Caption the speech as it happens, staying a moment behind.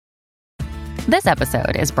This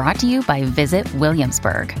episode is brought to you by Visit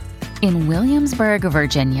Williamsburg. In Williamsburg,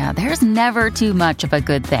 Virginia, there's never too much of a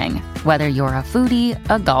good thing. Whether you're a foodie,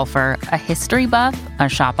 a golfer, a history buff, a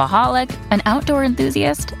shopaholic, an outdoor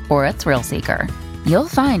enthusiast, or a thrill seeker, you'll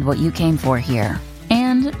find what you came for here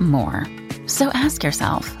and more. So ask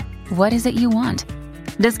yourself, what is it you want?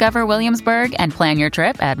 Discover Williamsburg and plan your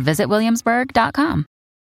trip at visitwilliamsburg.com.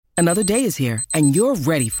 Another day is here, and you're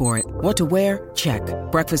ready for it. What to wear? Check.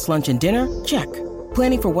 Breakfast, lunch, and dinner? Check.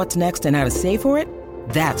 Planning for what's next and how to save for it?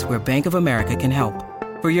 That's where Bank of America can help.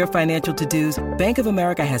 For your financial to-dos, Bank of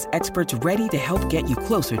America has experts ready to help get you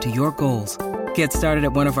closer to your goals. Get started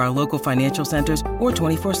at one of our local financial centers or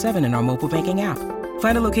 24/7 in our mobile banking app.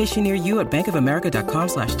 Find a location near you at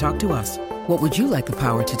bankofamerica.com/talktous. What would you like the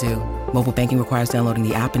power to do? Mobile banking requires downloading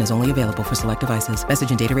the app and is only available for select devices.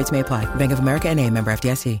 Message and data rates may apply. Bank of America N.A., member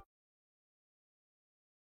FDIC.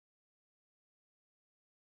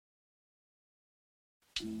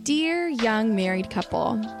 Dear young married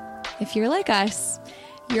couple, if you're like us,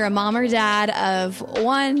 you're a mom or dad of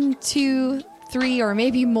 1, 2, 3, or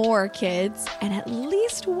maybe more kids, and at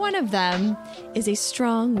least one of them is a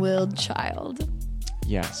strong-willed child.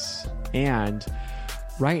 Yes. And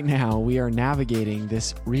right now we are navigating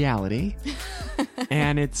this reality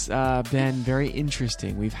and it's been very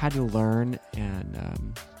interesting. We've had to learn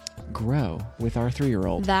and grow with our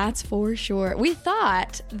 3-year-old. That's for sure. We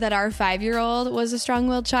thought that our 5-year-old was a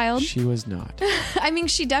strong-willed child. She was not. I mean,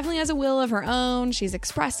 she definitely has a will of her own. She's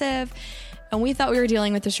expressive. And we thought we were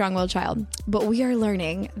dealing with a strong-willed child. But we are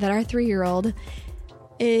learning that our 3-year-old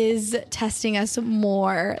is testing us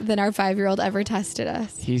more than our 5-year-old ever tested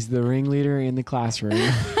us. He's the ringleader in the classroom.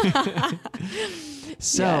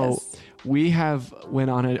 So Yes. we have went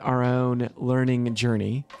on our own learning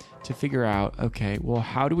journey to figure out, okay, well,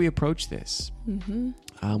 how do we approach this?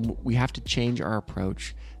 We have to change our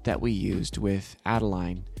approach that we used with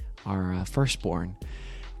Adeline, our firstborn.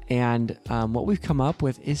 And what we've come up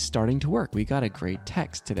with is starting to work. We got a great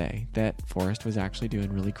text today that Forrest was actually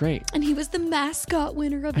doing really great. And he was the mascot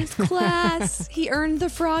winner of his class. He earned the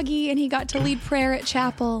froggy and he got to lead prayer at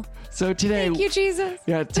chapel. So today, Thank you, Jesus.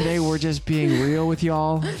 Yeah, today we're just being real with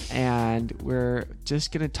y'all, and we're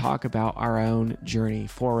just going to talk about our own journey,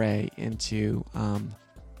 foray into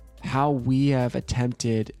how we have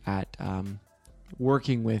attempted at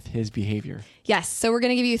working with his behavior. Yes. So we're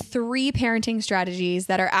going to give you 3 parenting strategies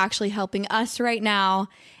that are actually helping us right now.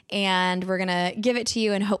 And we're going to give it to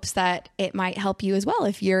you in hopes that it might help you as well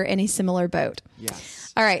if you're in a similar boat.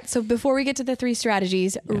 Yes. All right. So before we get to the 3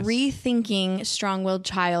 strategies, rethinking strong-willed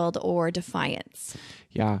child or defiance.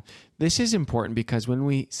 Yeah. This is important because when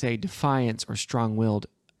we say defiance or strong-willed,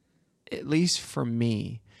 at least for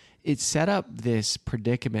me, it set up this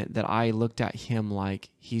predicament that I looked at him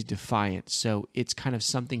like he's defiant. So it's kind of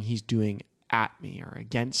something he's doing at me or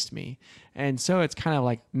against me. And so it's kind of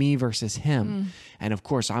like me versus him. And of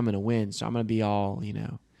course I'm going to win. So I'm going to be all,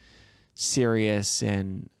 serious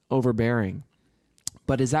and overbearing.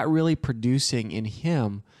 But is that really producing in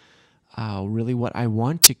him really what I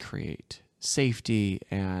want to create? Safety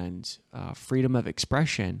and freedom of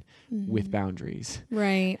expression with boundaries.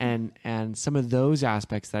 Right. And some of those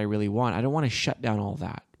aspects that I really want. I don't want to shut down all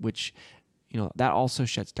that, which, that also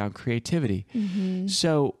shuts down creativity.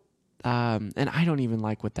 So, and I don't even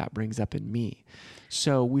like what that brings up in me.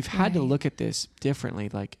 So we've had to look at this differently.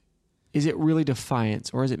 Like, is it really defiance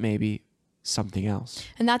or is it maybe something else?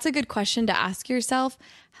 And that's a good question to ask yourself.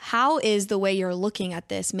 How is the way you're looking at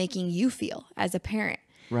this making you feel as a parent?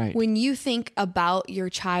 Right. When you think about your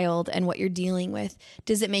child and what you're dealing with,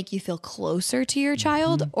 does it make you feel closer to your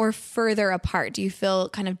child or further apart? Do you feel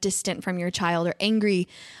kind of distant from your child or angry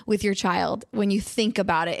with your child when you think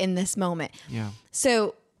about it in this moment? Yeah.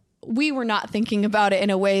 So we were not thinking about it in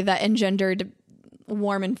a way that engendered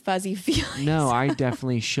warm and fuzzy feelings. No, I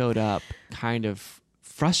definitely showed up kind of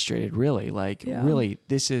frustrated, really. Like, really,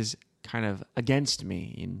 this is kind of against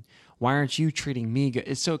me. And why aren't you treating me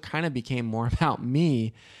good? So it kind of became more about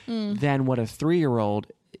me than what a 3-year-old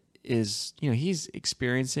is. He's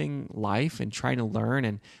experiencing life and trying to learn,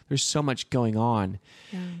 and there's so much going on.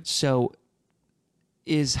 Yeah. So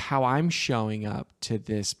is how I'm showing up to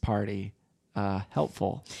this party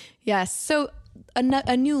helpful? Yes. So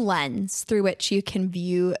a new lens through which you can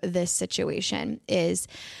view this situation is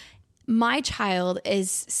my child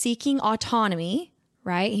is seeking autonomy,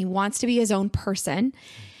 right? He wants to be his own person.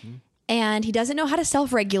 And he doesn't know how to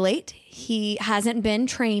self-regulate. He hasn't been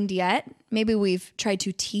trained yet. Maybe we've tried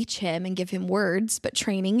to teach him and give him words, but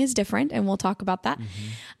training is different, and we'll talk about that.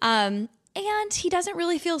 And he doesn't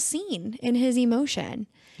really feel seen in his emotion.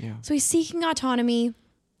 Yeah. So he's seeking autonomy,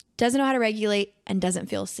 doesn't know how to regulate, and doesn't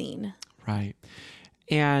feel seen. Right.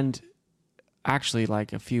 And actually,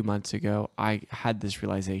 like a few months ago, I had this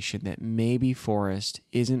realization that maybe Forrest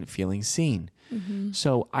isn't feeling seen.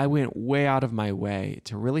 So I went way out of my way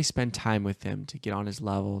to really spend time with him, to get on his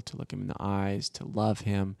level, to look him in the eyes, to love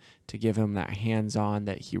him, to give him that hands-on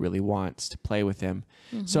that he really wants, to play with him.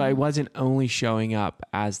 So I wasn't only showing up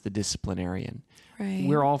as the disciplinarian. Right.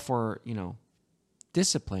 We're all for,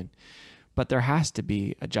 discipline, but there has to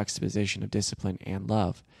be a juxtaposition of discipline and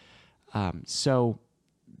love. So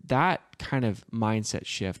that kind of mindset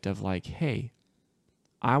shift of like, hey,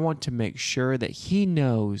 I want to make sure that he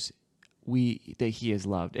knows that he is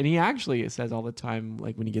loved. And he actually says all the time,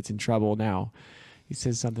 like when he gets in trouble now, he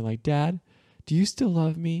says something like, Dad, do you still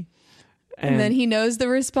love me? And then he knows the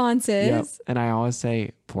responses. Yep. And I always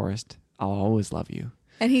say, Forrest, I'll always love you.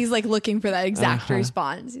 And he's like looking for that exact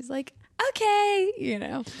response. He's like,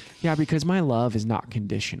 okay, Yeah, because my love is not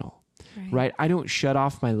conditional, right? I don't shut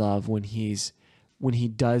off my love when he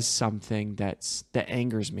does something that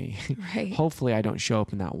angers me. Right. Hopefully I don't show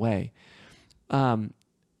up in that way.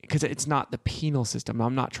 Because it's not the penal system.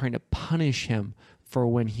 I'm not trying to punish him for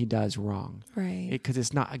when he does wrong. Right. Because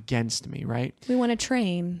it's not against me, right? We want to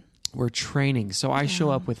train. We're training. So I show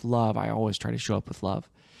up with love. I always try to show up with love.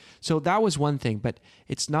 So that was one thing, but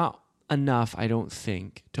it's not enough, I don't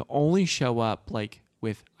think, to only show up like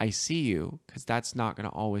with I see you, because that's not going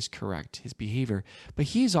to always correct his behavior. But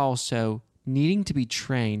he's also needing to be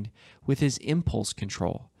trained with his impulse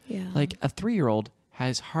control. Yeah. Like a 3-year-old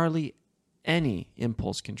has hardly any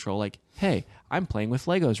impulse control. Like, hey, I'm playing with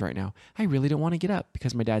Legos right now. I really don't want to get up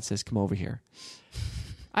because my dad says, come over here.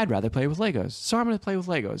 I'd rather play with Legos. So I'm going to play with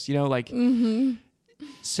Legos,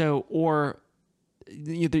 So, or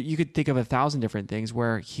you could think of 1,000 different things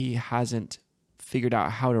where he hasn't figured out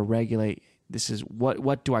how to regulate. This is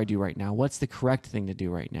what do I do right now? What's the correct thing to do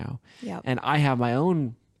right now? Yep. And I have my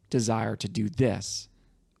own desire to do this.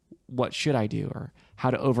 What should I do? Or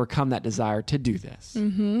how to overcome that desire to do this.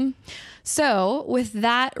 So with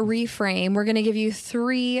that reframe, we're going to give you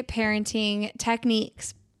 3 parenting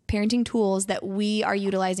techniques, parenting tools that we are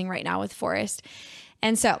utilizing right now with Forrest.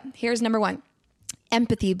 And so here's number 1,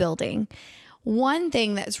 empathy building. One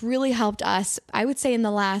thing that's really helped us, I would say in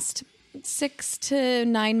the last 6 to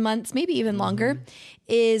 9 months, maybe even longer,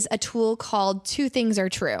 is a tool called 2 Things Are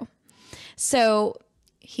True. So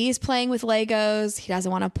he's playing with Legos. He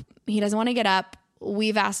doesn't want to get up.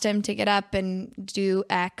 We've asked him to get up and do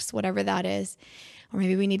X, whatever that is. Or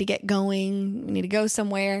maybe we need to get going. We need to go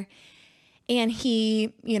somewhere. And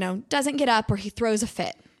he, doesn't get up or he throws a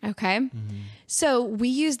fit. Okay. So we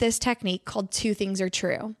use this technique called 2 Things Are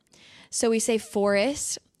True. So we say,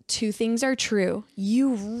 Forrest, 2 things are true.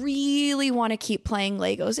 You really want to keep playing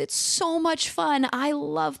Legos. It's so much fun. I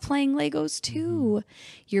love playing Legos too.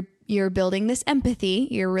 You're building this empathy.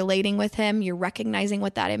 You're relating with him. You're recognizing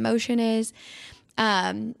what that emotion is.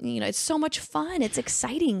 It's so much fun. It's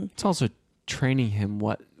exciting. It's also training him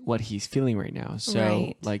what he's feeling right now. So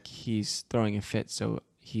Right. like he's throwing a fit. So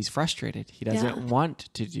he's frustrated. He doesn't want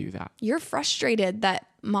to do that. You're frustrated that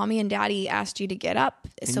mommy and daddy asked you to get up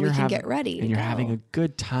so we can get ready. And you're having a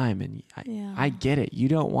good time. And I get it. You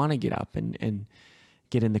don't want to get up and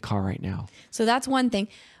get in the car right now. So that's one thing.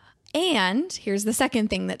 And here's the second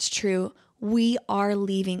thing that's true. We are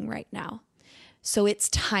leaving right now. So it's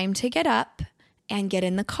time to get up and get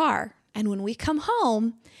in the car. And when we come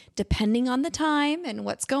home, depending on the time and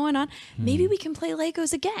what's going on, maybe we can play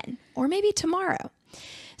Legos again, or maybe tomorrow.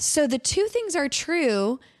 So the 2 things are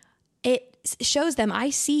true. It shows them, I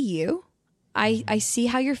see you. I see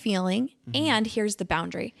how you're feeling. And here's the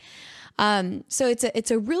boundary. So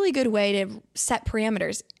it's a really good way to set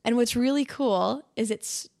parameters. And what's really cool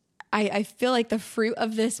is I feel like the fruit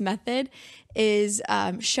of this method is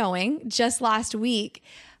showing. Just last week,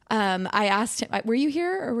 I asked him, were you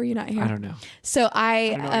here or were you not here? I don't know. So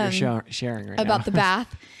I don't know what you're sharing right now. about the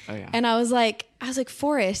bath. Oh, yeah. And I was like,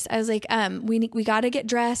 Forrest, we got to get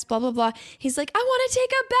dressed, blah, blah, blah. He's like, I want to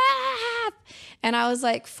take a bath. And I was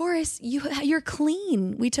like, Forrest, you're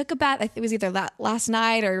clean. We took a bath. I think it was either last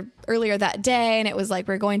night or earlier that day. And it was like,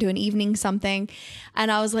 we're going to an evening something.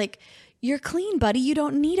 And I was like, you're clean, buddy. You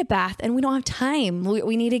don't need a bath and we don't have time.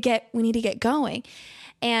 We need to get going.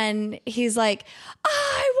 And he's like,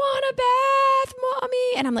 I want a bath,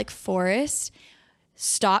 mommy. And I'm like, Forrest,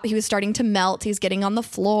 stop. He was starting to melt. He's getting on the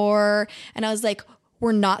floor. And I was like,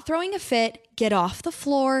 we're not throwing a fit. Get off the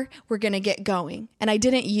floor. We're going to get going. And I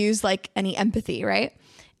didn't use like any empathy, right?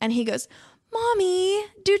 And he goes, Mommy,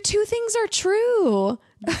 2 things are true.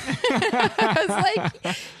 I was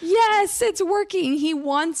like, yes, it's working. He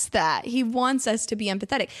wants that. He wants us to be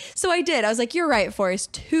empathetic. So I did. I was like, you're right,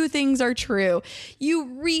 Forrest. 2 things are true. You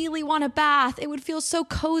really want a bath. It would feel so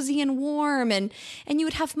cozy and warm, and you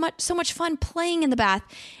would have so much fun playing in the bath.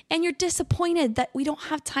 And you're disappointed that we don't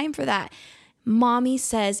have time for that. Mommy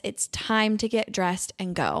says it's time to get dressed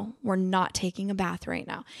and go. We're not taking a bath right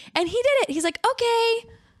now. And he did it. He's like, okay.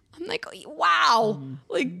 I'm like, wow.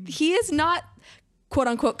 Like, he is not quote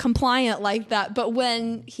unquote compliant like that. But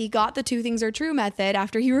when he got the 2 things are true method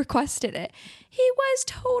after he requested it, he was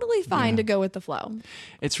totally fine to go with the flow.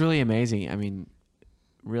 It's really amazing. I mean,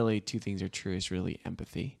 really 2 things are true is really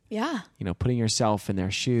empathy. Yeah. You know, putting yourself in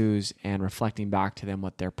their shoes and reflecting back to them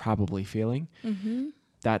what they're probably feeling. Mm-hmm.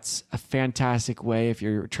 That's a fantastic way if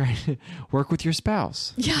you're trying to work with your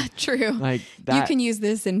spouse. Yeah, true. Like that, you can use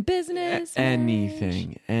this in business.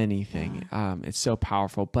 Anything. It's so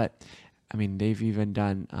powerful. But I mean, they've even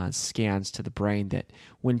done scans to the brain that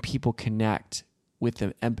when people connect with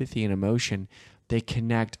the empathy and emotion, they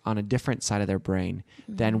connect on a different side of their brain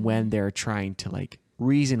than when they're trying to like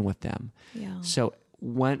reason with them. Yeah. So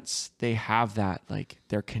once they have that, like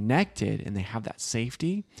they're connected and they have that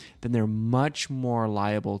safety, then they're much more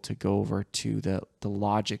liable to go over to the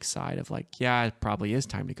logic side of like, yeah, it probably is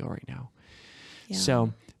time to go right now. Yeah.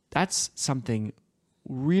 So that's something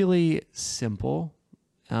really simple.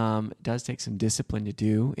 It does take some discipline to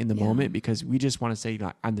do in the moment because we just want to say,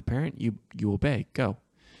 I'm the parent, you obey, go.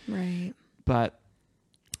 Right. But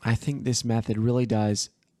I think this method really does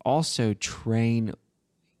also train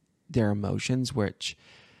their emotions, which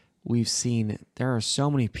we've seen there are so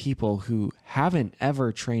many people who haven't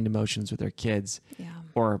ever trained emotions with their kids,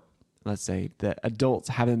 or let's say the adults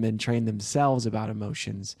haven't been trained themselves about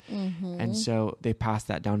emotions. And so they pass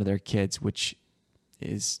that down to their kids, which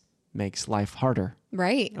makes life harder.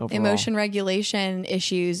 Right. Overall. Emotion regulation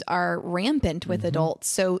issues are rampant with adults.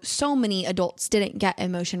 So many adults didn't get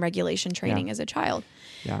emotion regulation training as a child.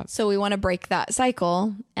 Yeah. So we want to break that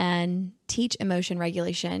cycle and teach emotion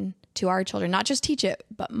regulation to our children. Not just teach it,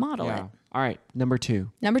 but model it. All right. Number 2.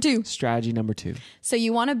 Strategy number 2. So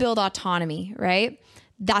you want to build autonomy, right?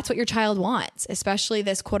 That's what your child wants, especially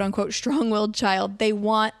this quote unquote strong-willed child. They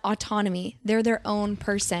want autonomy. They're their own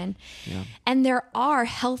person. Yeah. And there are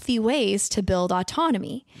healthy ways to build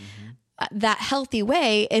autonomy. That healthy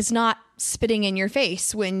way is not spitting in your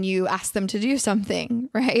face when you ask them to do something,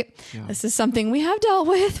 right? Yeah. This is something we have dealt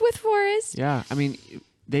with Forrest. Yeah. I mean,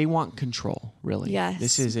 they want control, really. Yes.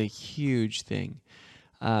 This is a huge thing.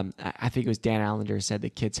 I think it was Dan Allender said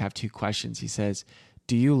that kids have 2 questions. He says,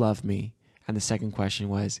 do you love me? And the second question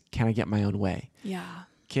was, can I get my own way? Yeah.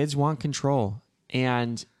 Kids want control.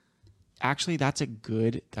 And actually that's a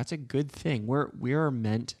good thing. We are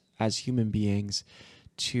meant as human beings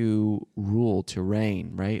to rule, to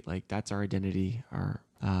reign, right? Like that's our identity, our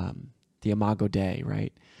the imago Dei,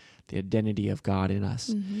 right? The identity of God in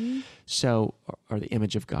us. So, or the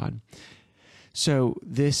image of God. So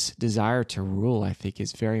this desire to rule, I think,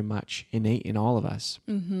 is very much innate in all of us.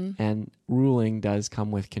 And ruling does come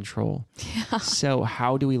with control. Yeah. So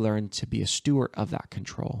how do we learn to be a steward of that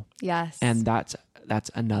control? Yes. And that's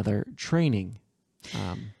another training.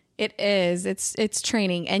 It is. It's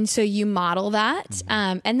training. And so you model that.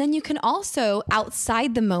 And then you can also,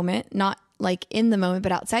 outside the moment, not like in the moment,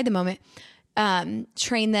 but outside the moment,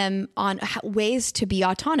 train them on ways to be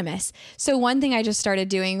autonomous. So one thing I just started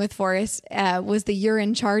doing with Forrest was the You're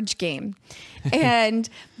in Charge game. And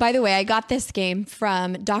by the way, I got this game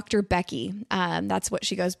from Dr. Becky. That's what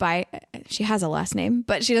she goes by. She has a last name,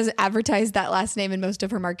 but she doesn't advertise that last name in most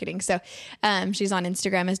of her marketing. So she's on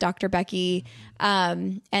Instagram as Dr. Becky,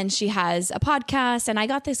 and she has a podcast. And I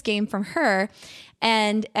got this game from her.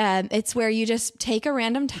 And it's where you just take a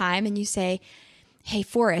random time and you say, hey,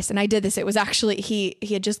 Forrest. And I did this. It was actually, he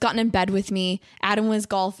had just gotten in bed with me. Adam was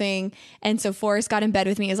golfing. And so Forrest got in bed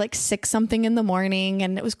with me. It was like 6 something in the morning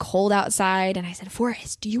and it was cold outside. And I said,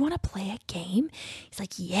 Forrest, do you want to play a game? He's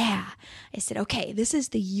like, yeah. I said, okay, this is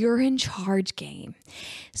the You're in Charge game.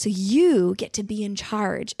 So you get to be in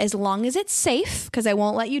charge as long as it's safe, because I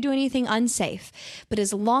won't let you do anything unsafe. But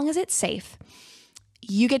as long as it's safe,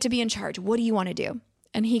 you get to be in charge. What do you want to do?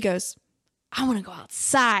 And he goes, I want to go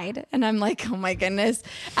outside. And I'm like, oh my goodness,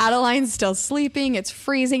 Adeline's still sleeping. It's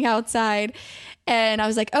freezing outside. And I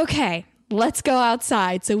was like, okay, let's go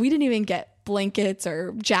outside. So we didn't even get blankets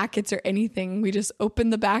or jackets or anything. We just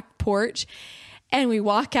opened the back porch and we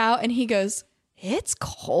walk out and he goes, it's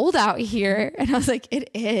cold out here. And I was like, it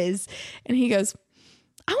is. And he goes,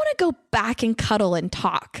 I want to go back and cuddle and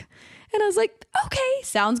talk. And I was like, okay,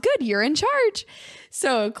 sounds good. You're in charge.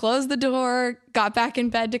 So closed the door, got back in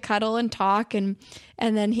bed to cuddle and talk. And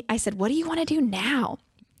then I said, what do you want to do now?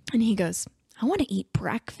 And he goes, I want to eat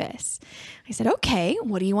breakfast. I said, okay,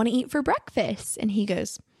 what do you want to eat for breakfast? And he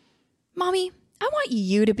goes, Mommy, I want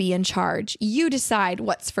you to be in charge. You decide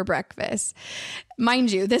what's for breakfast.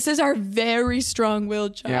 Mind you, this is our very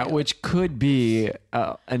strong-willed child. Yeah, which could be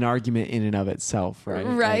an argument in and of itself, right?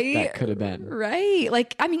 Right. Like, that could have been. Right.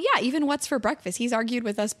 Like, I mean, yeah, even what's for breakfast. He's argued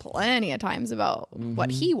with us plenty of times about what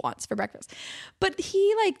he wants for breakfast. But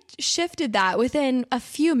he like shifted that within a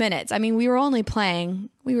few minutes. I mean, we were only playing,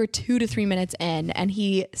 we were 2 to 3 minutes in, and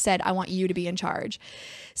he said, I want you to be in charge.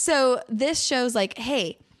 So this shows like,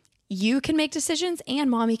 hey, you can make decisions and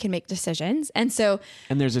mommy can make decisions. And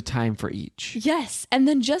there's a time for each. Yes. And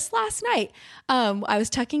then just last night, I was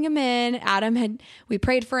tucking him in. We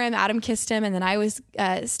prayed for him. Adam kissed him. And then I was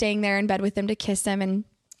staying there in bed with him to kiss him. And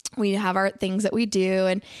we have our things that we do.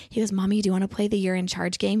 And he goes, Mommy, do you want to play the You're in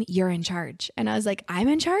Charge game? You're in charge. And I was like, I'm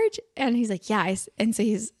in charge? And he's like, yeah. And so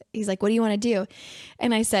he's like, what do you want to do?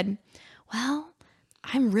 And I said, well,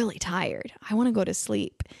 I'm really tired. I want to go to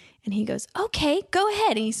sleep. And he goes, okay, go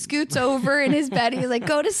ahead. And he scoots over in his bed. He's like,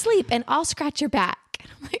 go to sleep and I'll scratch your back. And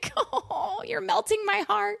I'm like, oh, you're melting my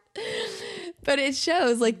heart. But it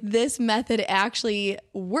shows like this method actually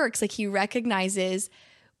works. Like he recognizes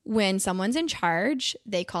when someone's in charge,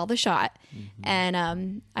 they call the shot. Mm-hmm.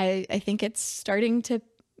 And I think it's starting to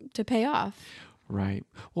pay off. Right.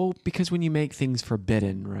 Well, because when you make things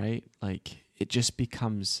forbidden, right, like it just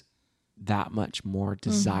becomes that much more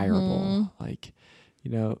desirable. Mm-hmm. Like,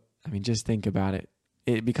 I mean, just think about it.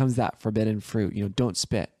 It becomes that forbidden fruit. Don't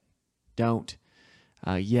spit. Don't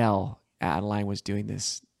yell. Adeline was doing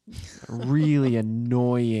this really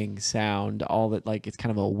annoying sound. All that, like, it's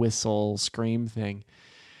kind of a whistle scream thing.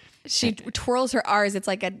 She twirls her R's. It's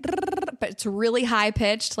like but it's really high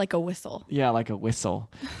pitched, like a whistle. Yeah, like a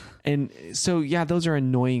whistle. And so, yeah, those are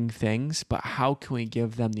annoying things, but how can we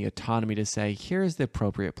give them the autonomy to say, here's the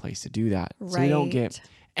appropriate place to do that? Right. So they don't get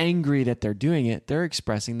angry that they're doing it. They're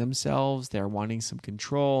expressing themselves. They're wanting some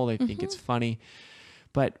control. They think it's funny.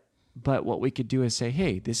 But what we could do is say,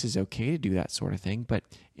 hey, this is okay to do that sort of thing. But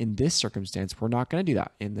in this circumstance, we're not going to do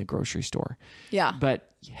that in the grocery store. Yeah. But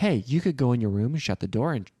hey, you could go in your room and shut the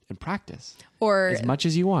door and practice. Or as much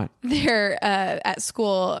as you want. They're at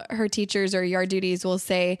school, her teachers or yard duties will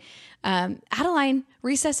say, Adeline,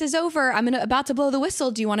 recess is over. I'm about to blow the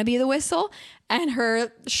whistle. Do you want to be the whistle? And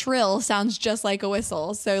her shrill sounds just like a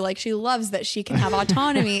whistle. So like she loves that she can have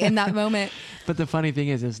autonomy in that moment. But the funny thing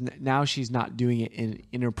is now she's not doing it in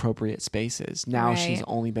inappropriate spaces. Now she's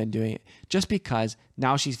only been doing it just because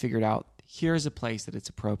now she's figured out, here's a place that it's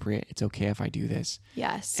appropriate. It's okay if I do this.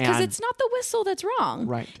 Yes. Because it's not the whistle that's wrong.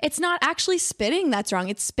 Right. It's not actually spitting that's wrong.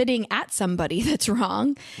 It's spitting at somebody that's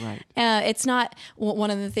wrong. Right. It's not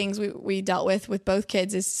one of the things we dealt with both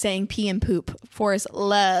kids is saying pee and poop. Forrest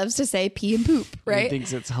loves to say pee and poop, right? He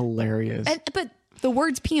thinks it's hilarious. But the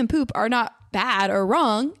words pee and poop are not bad or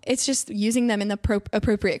wrong. It's just using them in the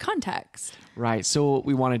appropriate context. Right. So what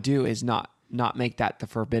we want to do is not make that the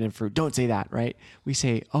forbidden fruit. Don't say that, right? We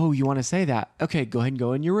say, oh, you want to say that? Okay, go ahead and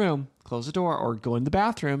go in your room, close the door, or go in the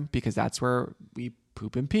bathroom because that's where we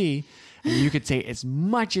poop and pee. And you could say it as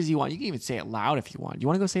much as you want. You can even say it loud if you want. You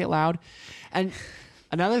want to go say it loud? And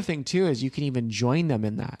another thing too is you can even join them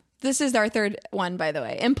in that. This is our third one, by the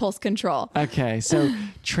way, impulse control. Okay, so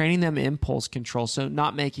training them impulse control. So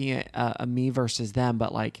not making it a me versus them,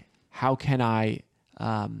 but like how can I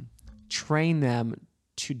train them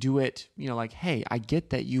to do it, like, hey, I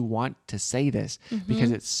get that you want to say this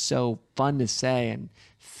because it's so fun to say and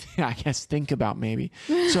I guess think about maybe.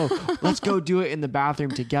 So let's go do it in the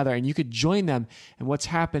bathroom together and you could join them. And what's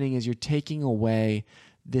happening is you're taking away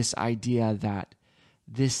this idea that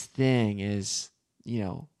this thing is,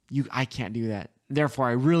 I can't do that. Therefore,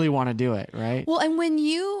 I really want to do it, right? Well, and when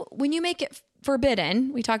you make it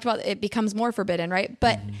forbidden, we talked about it becomes more forbidden, right?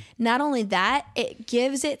 But not only that, it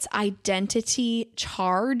gives its identity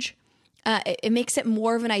charge. It makes it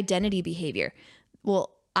more of an identity behavior.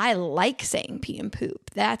 Well, I like saying pee and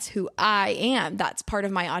poop. That's who I am. That's part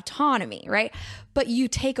of my autonomy, right? But you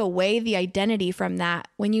take away the identity from that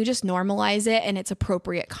when you just normalize it in its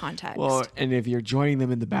appropriate context. Well, and if you're joining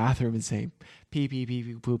them in the bathroom and saying pee, pee, pee,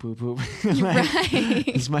 pee, poop, poop, poop, right.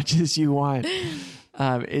 as much as you want,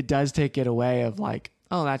 it does take it away of like,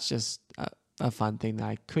 oh, that's just a fun thing that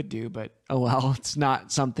I could do, but oh well, it's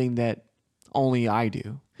not something that only I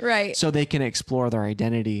do. Right. So they can explore their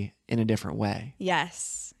identity in a different way.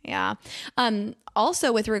 Yes. Yeah.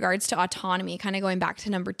 Also with regards to autonomy, kind of going back to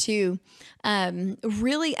number 2,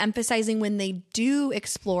 really emphasizing when they do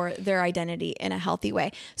explore their identity in a healthy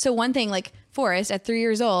way. So one thing, like Forrest at 3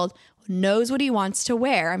 years old knows what he wants to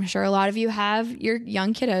wear. I'm sure a lot of you have your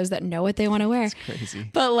young kiddos that know what they want to wear. It's crazy.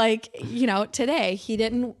 But like, today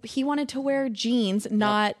he wanted to wear jeans,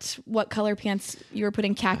 not what color pants you were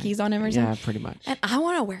putting khakis on him or something. Yeah, pretty much. And I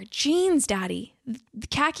want to wear jeans, Daddy. The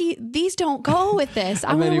khaki, these don't go with this.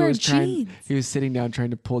 I want to wear jeans. He was sitting down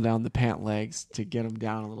trying to pull down the pant legs to get them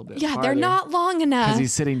down a little bit. Yeah, they're not long enough. Because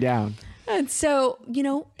he's sitting down. And so,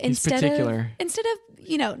 instead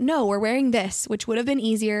of, no, we're wearing this, which would have been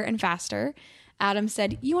easier and faster. Adam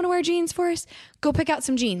said, you want to wear jeans, Forrest? Go pick out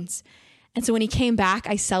some jeans. And so when he came back,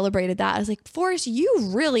 I celebrated that. I was like, Forrest, you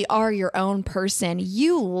really are your own person.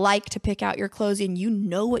 You like to pick out your clothes and you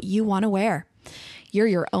know what you want to wear. You're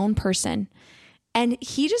your own person. And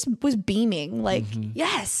he just was beaming like,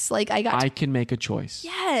 yes, like I can make a choice.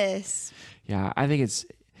 Yes. Yeah. I think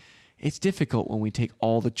it's difficult when we take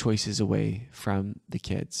all the choices away from the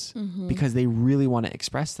kids because they really want to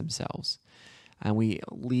express themselves, and we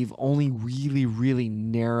leave only really, really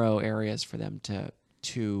narrow areas for them to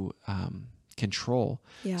control.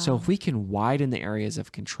 Yeah. So if we can widen the areas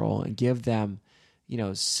of control and give them,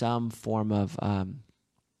 some form of,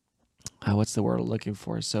 what's the word I'm looking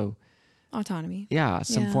for? So autonomy. Yeah.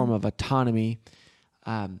 Some form of autonomy.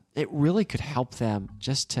 It really could help them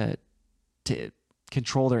just to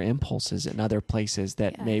control their impulses in other places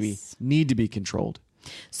that maybe need to be controlled.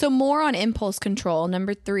 So more on impulse control,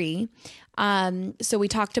 number 3. So we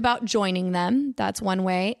talked about joining them. That's one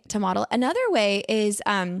way to model. Another way is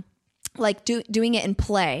doing it in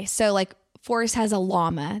play. So like Forrest has a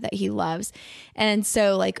llama that he loves. And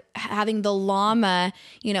so like having the llama,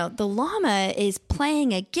 the llama is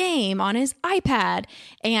playing a game on his iPad,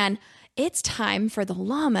 and it's time for the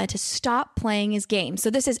llama to stop playing his game. So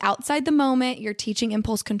this is outside the moment. You're teaching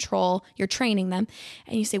impulse control. You're training them.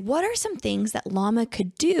 And you say, what are some things that llama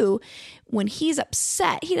could do when he's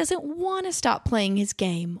upset? He doesn't want to stop playing his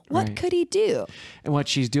game. What could he do? And what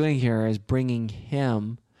she's doing here is bringing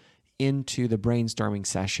him into the brainstorming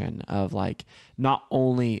session of like, not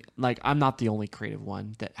only like I'm not the only creative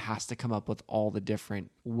one that has to come up with all the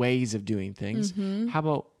different ways of doing things. How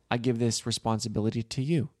about I give this responsibility to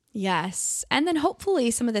you? Yes. And then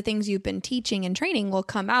hopefully some of the things you've been teaching and training will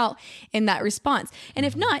come out in that response. And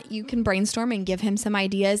if not, you can brainstorm and give him some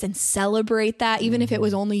ideas and celebrate that, even if it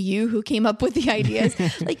was only you who came up with the ideas.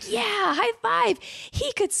 Like, yeah, high five.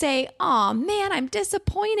 He could say, oh man, I'm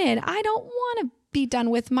disappointed. I don't want to be done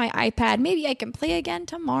with my iPad. Maybe I can play again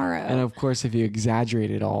tomorrow. And of course, if you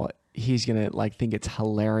exaggerate it all, he's going to like think it's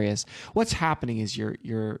hilarious. What's happening is you're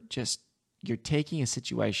taking a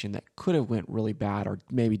situation that could have went really bad or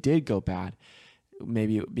maybe did go bad.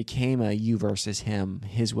 Maybe it became a you versus him,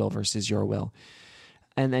 his will versus your will.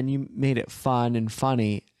 And then you made it fun and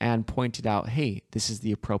funny and pointed out, hey, this is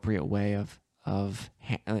the appropriate way of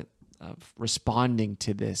responding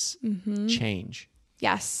to this change.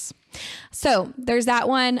 Yes. So there's that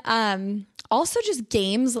one. Also just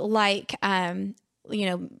games like,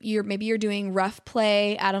 you're doing rough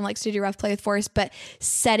play. Adam likes to do rough play with Forrest, but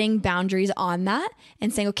setting boundaries on that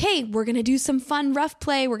and saying, okay, we're going to do some fun rough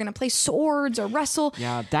play. We're going to play swords or wrestle.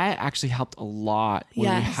 Yeah, that actually helped a lot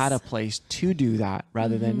when we had a place to do that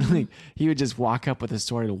rather than like he would just walk up with a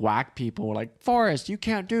sword and whack people. We're like, Forrest, you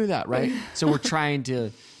can't do that, right? So we're trying to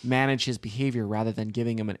manage his behavior rather than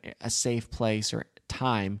giving him a safe place or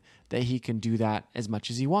time that he can do that as much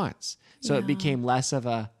as he wants. So it became less of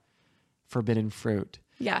a forbidden fruit.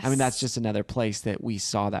 Yes. I mean, that's just another place that we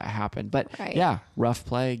saw that happen. But yeah, rough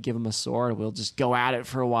play, give him a sword. We'll just go at it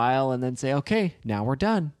for a while and then say, okay, now we're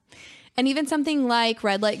done. And even something like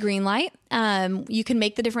red light, green light, you can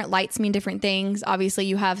make the different lights mean different things. Obviously,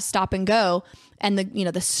 you have stop and go. And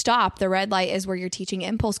the stop, the red light is where you're teaching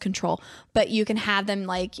impulse control. But you can have them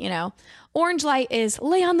like, orange light is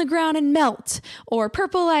lay on the ground and melt. Or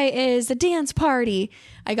purple light is a dance party.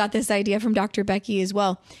 I got this idea from Dr. Becky as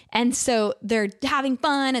well. And so they're having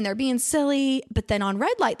fun and they're being silly. But then on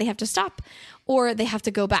red light, they have to stop. Or they have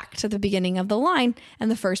to go back to the beginning of the line, and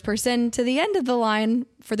the first person to the end of the line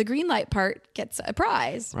for the green light part gets a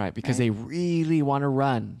prize. Right, because they really want to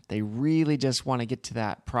run. They really just want to get to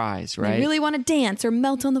that prize, right? They really want to dance or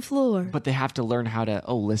melt on the floor. But they have to learn how to,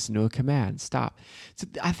 listen to a command, stop. So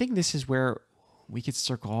I think this is where we could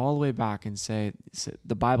circle all the way back and say,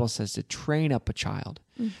 the Bible says to train up a child.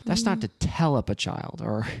 That's not to tell up a child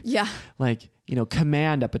or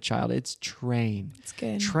command up a child. It's train. It's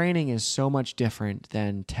good. Training is so much different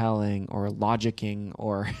than telling or logicking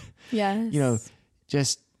or,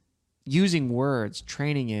 just using words.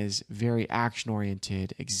 Training is very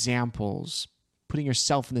action-oriented, examples, putting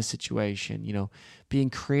yourself in the situation, being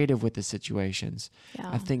creative with the situations. Yeah.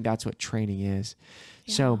 I think that's what training is.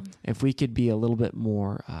 Yeah. So if we could be a little bit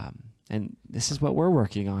more, and this is what we're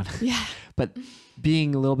working on, but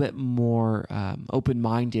being a little bit more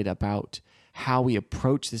open-minded about how we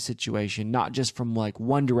approach the situation, not just from like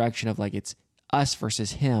one direction of like it's us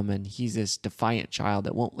versus him and he's this defiant child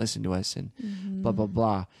that won't listen to us and blah, blah,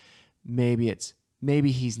 blah. Maybe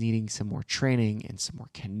he's needing some more training and some more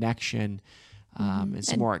connection and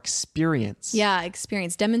some more experience. Yeah,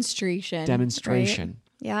 experience, demonstration. Right?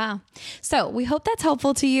 Yeah. So we hope that's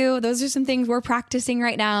helpful to you. Those are some things we're practicing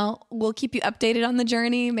right now. We'll keep you updated on the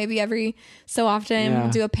journey. Maybe every so often we'll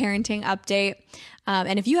do a parenting update.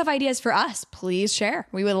 And if you have ideas for us, please share.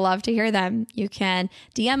 We would love to hear them. You can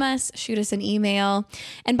DM us, shoot us an email.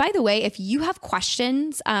 And by the way, if you have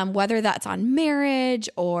questions, whether that's on marriage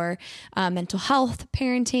or mental health,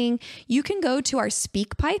 parenting, you can go to our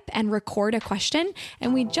SpeakPipe and record a question.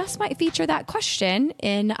 And we just might feature that question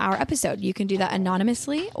in our episode. You can do that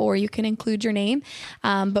anonymously or you can include your name.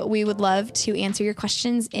 But we would love to answer your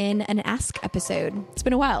questions in an Ask episode. It's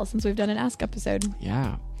been a while since we've done an Ask episode.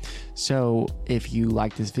 Yeah. So if you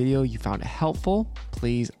like this video, you found it helpful,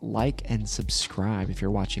 please like and subscribe if you're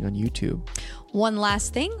watching on YouTube. One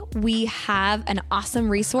last thing, we have an awesome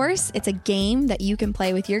resource. It's a game that you can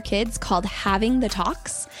play with your kids called Having the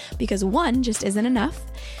Talks, because one just isn't enough.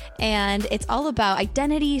 And it's all about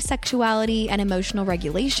identity, sexuality, and emotional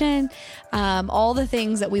regulation, all the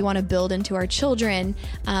things that we want to build into our children,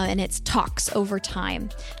 and it's talks over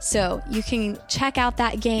time. So you can check out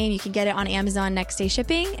that game. You can get it on Amazon next day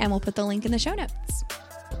shipping, and we'll put the link in the show notes.